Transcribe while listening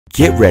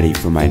Get ready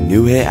for my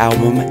new hit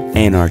album,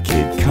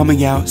 Anarkid,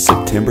 coming out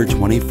September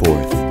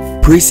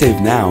 24th.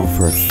 Pre-save now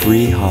for a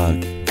free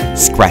hug.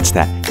 Scratch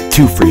that,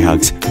 2 free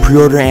hugs.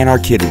 Pre-order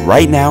Anarkid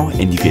right now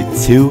and you get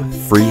 2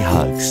 free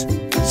hugs.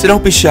 So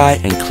don't be shy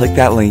and click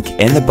that link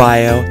in the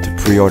bio to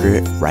pre-order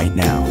it right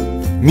now.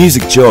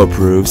 Music Joe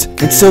approves,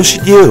 and so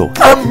should you.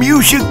 I'm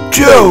Music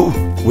Joe!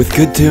 With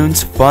good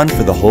tunes, fun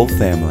for the whole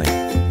family.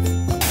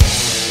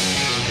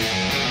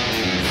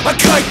 A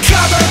good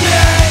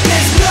government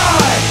is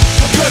not.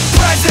 A good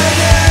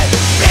president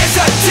is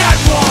a dead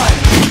one.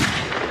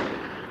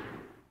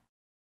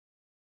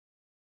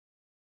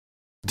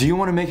 Do you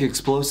want to make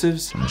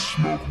explosives?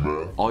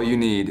 All you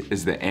need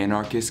is the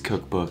Anarchist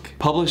Cookbook.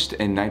 Published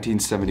in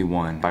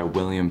 1971 by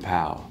William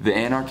Powell, the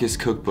Anarchist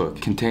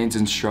Cookbook contains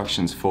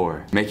instructions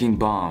for making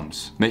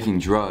bombs, making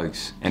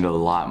drugs, and a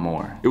lot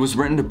more. It was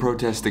written to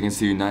protest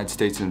against the United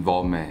States'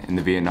 involvement in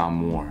the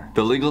Vietnam War.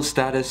 The legal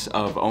status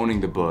of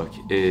owning the book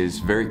is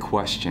very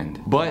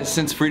questioned, but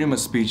since freedom of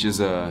speech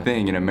is a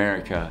thing in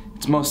America,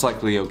 it's most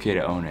likely okay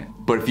to own it.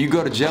 But if you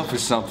go to jail for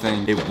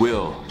something, it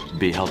will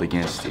be held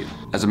against you.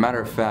 As a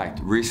matter of fact,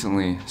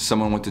 recently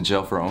someone went to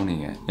jail for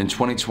owning it. In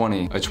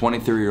 2020, a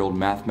 23-year-old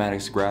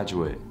mathematics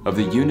graduate of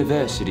the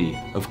University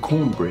of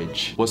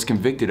Cambridge was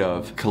convicted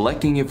of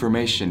collecting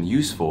information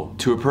useful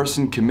to a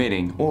person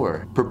committing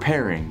or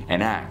preparing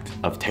an act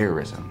of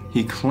terrorism.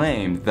 He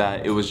claimed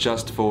that it was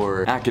just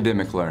for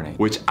academic learning,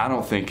 which I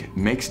don't think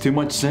makes too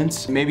much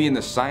sense. Maybe in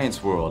the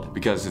science world,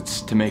 because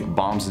it's to make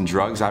bombs and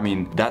drugs. I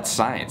mean, that's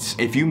science.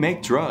 If you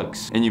make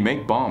drugs and you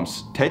make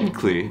bombs,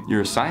 technically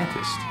you're a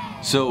scientist.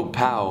 So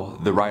Powell,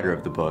 the writer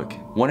of the book,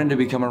 wanted to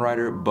become a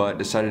writer but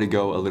decided to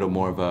go a little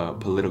more of a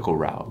political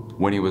route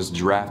when he was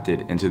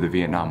drafted into the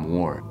Vietnam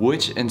War,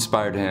 which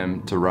inspired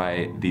him to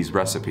write these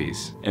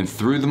recipes and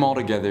threw them all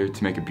together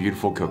to make a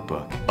beautiful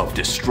cookbook of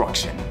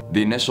destruction.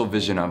 The initial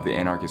vision of the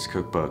Anarchist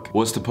Cookbook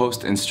was to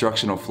post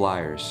instructional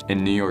flyers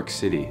in New York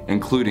City,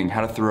 including how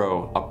to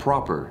throw a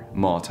proper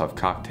Molotov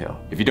cocktail.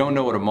 If you don't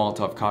know what a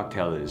Molotov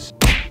cocktail is,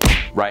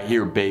 right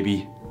here,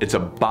 baby. It's a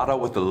bottle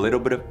with a little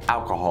bit of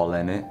alcohol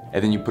in it,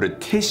 and then you put a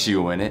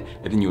tissue in it,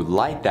 and then you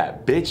light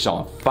that bitch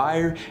on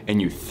fire,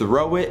 and you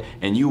throw it,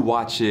 and you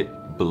watch it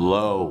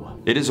blow.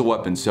 It is a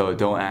weapon, so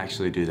don't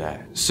actually do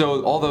that.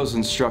 So all those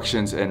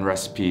instructions and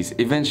recipes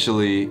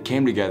eventually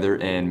came together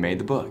and made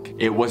the book.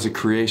 It was a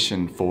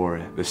creation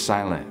for the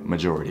silent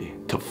majority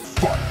to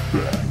fight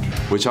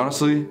back, which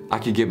honestly, I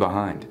could get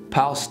behind.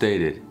 Powell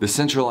stated, the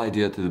central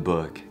idea to the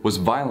book was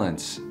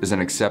violence is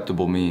an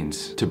acceptable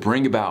means to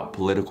bring about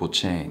political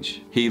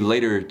change. He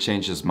later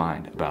changed his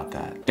mind about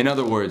that. In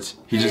other words,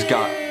 he just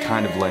got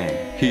kind of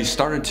lame. He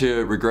started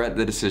to regret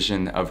the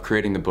decision of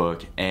creating the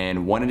book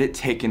and wanted it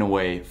taken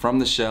away from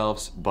the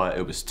shelves, but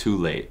it was too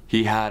late.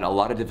 He had a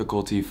lot of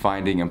difficulty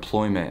finding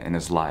employment in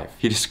his life.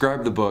 He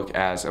described the book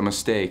as a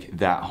mistake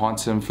that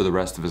haunts him for the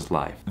rest of his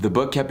life. The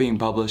book kept being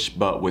published,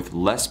 but with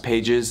less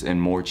pages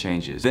and more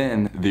changes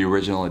than the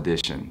original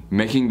edition,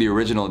 making the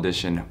original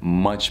edition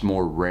much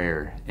more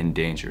rare and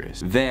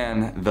dangerous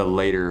than the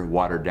later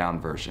watered down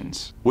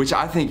versions. Which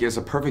I think is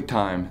a perfect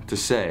time to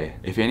say,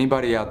 if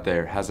anybody out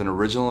there has an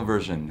original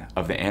version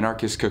of the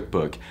Anarchist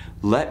Cookbook,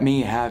 let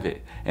me have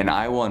it and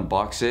I will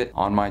unbox it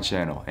on my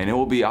channel and it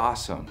will be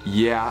awesome.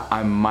 Yeah,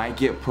 I might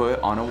get put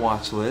on a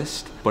watch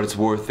list, but it's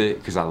worth it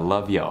because I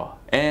love y'all.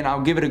 And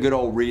I'll give it a good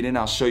old reading.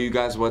 I'll show you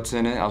guys what's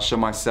in it. I'll show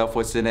myself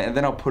what's in it, and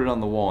then I'll put it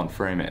on the wall and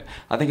frame it.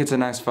 I think it's a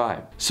nice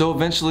vibe. So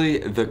eventually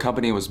the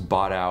company was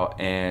bought out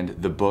and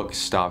the book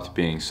stopped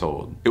being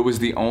sold. It was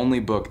the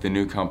only book the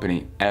new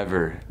company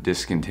ever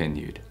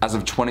discontinued. As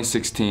of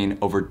 2016,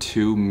 over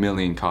 2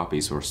 million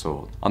copies were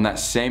sold. On that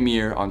same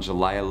year, on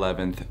July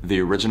 11th, the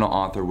original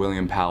author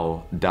William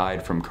Powell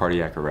died from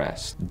cardiac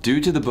arrest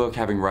due to the book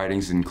having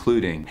writings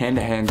including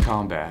hand-to-hand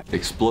combat,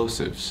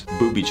 explosives,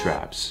 booby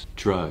traps,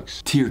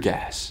 drugs, tear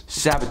gas,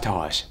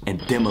 sabotage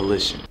and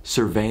demolition,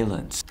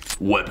 surveillance,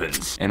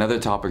 weapons, and other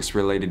topics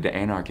related to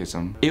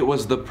anarchism. It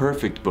was the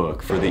perfect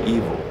book for the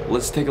evil.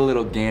 Let's take a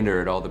little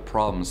gander at all the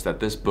problems that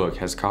this book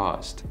has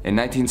caused. In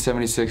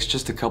 1976,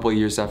 just a couple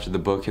years after the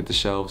book hit the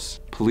shelves,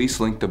 police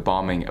linked the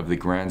bombing of the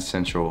Grand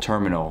Central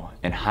Terminal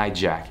and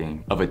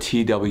hijacking of a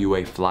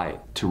TWA flight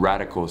to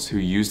radicals who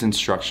used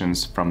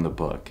instructions from the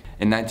book.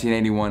 In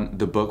 1981,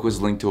 the book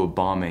was linked to a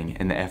bombing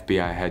in the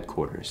FBI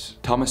headquarters.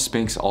 Thomas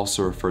Spinks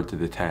also referred to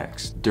the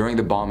text during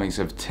the bombings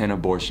of 10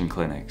 abortion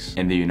clinics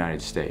in the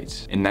United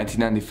States. In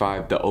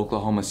 1995, the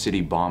Oklahoma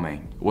City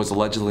bombing was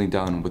allegedly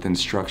done with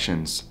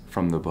instructions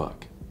from the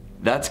book.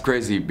 That's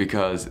crazy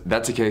because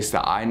that's a case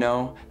that I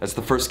know. That's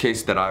the first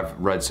case that I've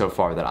read so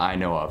far that I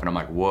know of, and I'm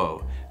like,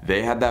 whoa,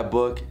 they had that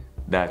book?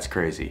 That's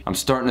crazy. I'm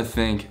starting to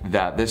think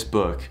that this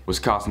book was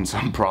causing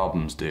some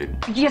problems, dude.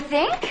 You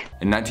think?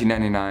 In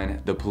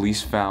 1999, the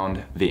police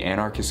found the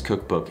Anarchist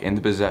Cookbook in the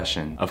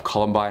possession of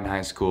Columbine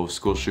High School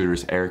school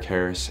shooters Eric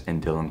Harris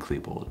and Dylan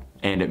Klebold.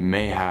 and it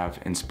may have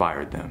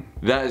inspired them.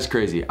 That is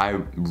crazy.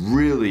 I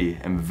really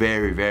am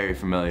very, very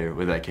familiar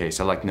with that case.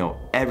 I like know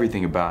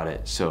everything about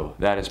it, so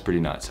that is pretty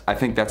nuts. I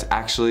think that's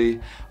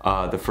actually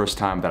the first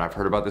time that I've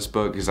heard about this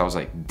book, because I was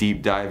like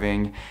deep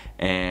diving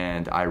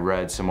and I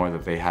read somewhere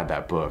that they had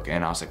that book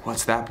and I was like,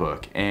 what's that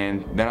book?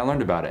 And then I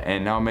learned about it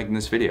and now I'm making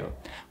this video.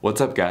 What's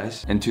up,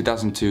 guys? In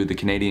 2002, the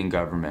Canadian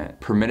government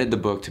permitted the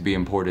book to be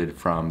imported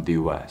from the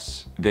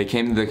US. They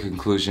came to the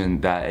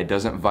conclusion that it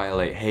doesn't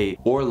violate hate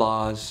or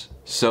laws,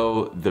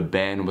 so the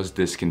ban was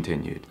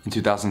discontinued. In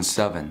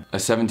 2007, a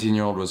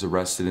 17-year-old was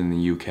arrested in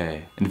the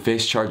UK and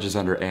faced charges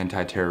under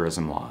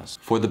anti-terrorism laws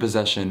for the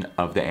possession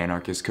of the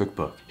Anarchist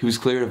Cookbook. He was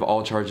cleared of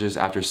all charges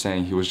after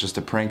saying he was just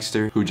a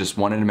prankster who just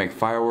wanted to make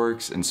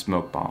fireworks and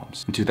smoke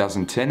bombs. In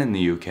 2010 in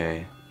the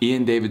UK,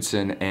 Ian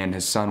Davidson and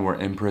his son were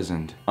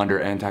imprisoned under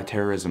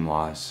anti-terrorism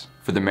laws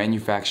for the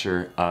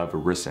manufacture of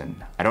ricin.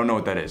 I don't know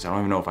what that is. I don't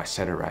even know if I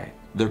said it right.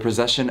 Their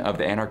possession of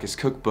the Anarchist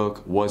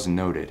Cookbook was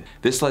noted.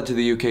 This led to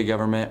the UK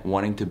government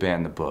wanting to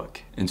ban the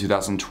book. In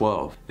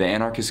 2012, the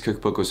Anarchist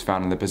Cookbook was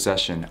found in the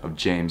possession of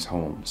James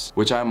Holmes,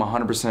 which I'm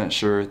 100%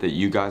 sure that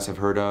you guys have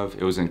heard of.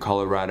 It was in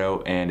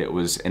Colorado and it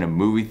was in a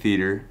movie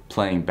theater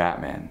playing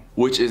Batman,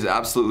 which is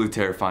absolutely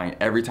terrifying.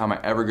 Every time I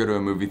ever go to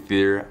a movie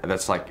theater,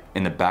 that's like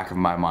in the back of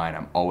my mind,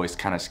 I'm always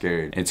kind of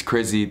scared. It's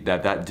crazy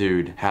that that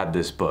dude had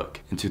this book.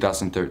 In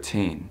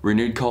 2013,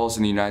 renewed calls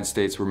in the United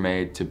States were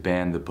made to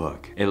ban the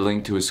book. It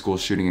linked to a school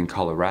shooting in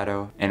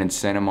Colorado and in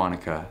Santa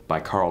Monica by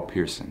Carl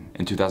Pearson.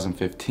 In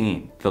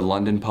 2015, the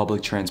London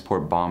public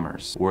transport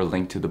bombers were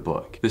linked to the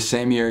book. The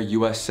same year,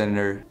 US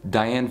Senator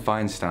Dianne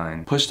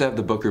Feinstein pushed to have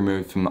the book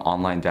removed from the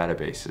online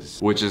databases,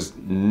 which is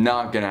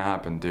not gonna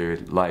happen,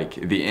 dude. Like,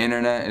 the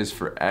internet is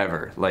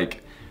forever.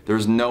 Like,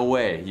 there's no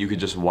way you could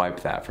just wipe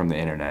that from the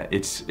internet.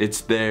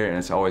 It's there and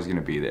it's always gonna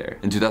be there.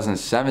 In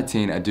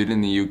 2017, a dude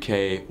in the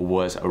UK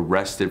was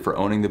arrested for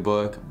owning the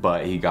book,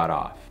 but he got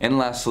off. And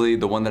lastly,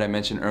 the one that I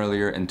mentioned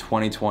earlier, in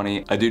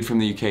 2020, a dude from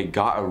the UK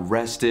got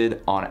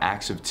arrested on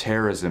acts of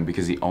terrorism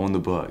because he owned the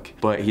book.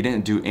 But he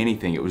didn't do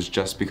anything, it was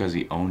just because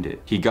he owned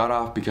it. He got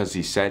off because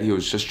he said he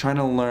was just trying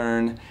to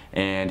learn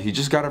and he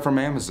just got it from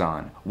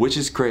Amazon, which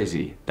is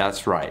crazy.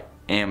 That's right,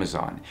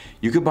 Amazon.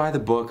 You could buy the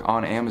book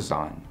on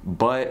Amazon,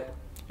 but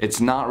it's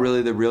not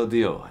really the real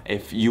deal.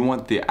 If you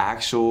want the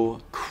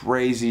actual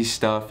crazy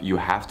stuff, you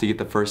have to get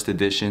the first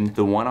edition.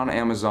 The one on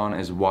Amazon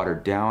is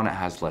watered down, it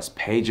has less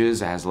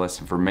pages, it has less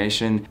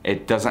information.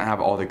 It doesn't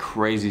have all the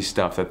crazy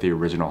stuff that the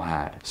original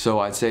had. So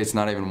I'd say it's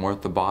not even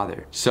worth the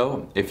bother.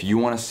 So if you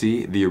wanna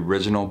see the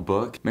original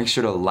book, make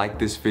sure to like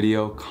this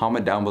video,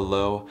 comment down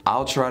below.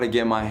 I'll try to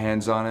get my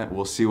hands on it,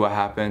 we'll see what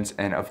happens.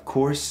 And of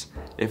course,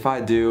 if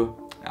I do,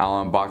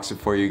 I'll unbox it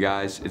for you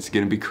guys. It's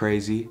gonna be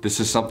crazy. This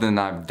is something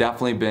that I've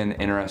definitely been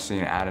interested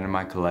in adding to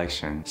my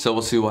collection. So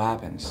we'll see what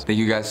happens. Thank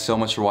you guys so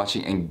much for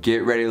watching and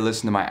get ready to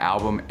listen to my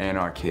album,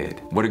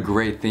 Anarkid. What a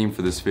great theme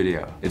for this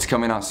video. It's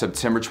coming out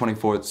September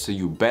 24th, so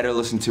you better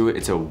listen to it.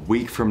 It's a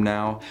week from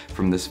now,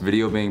 from this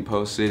video being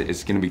posted.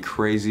 It's gonna be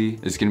crazy.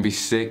 It's gonna be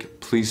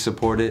sick. Please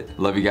support it.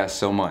 Love you guys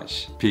so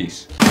much.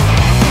 Peace.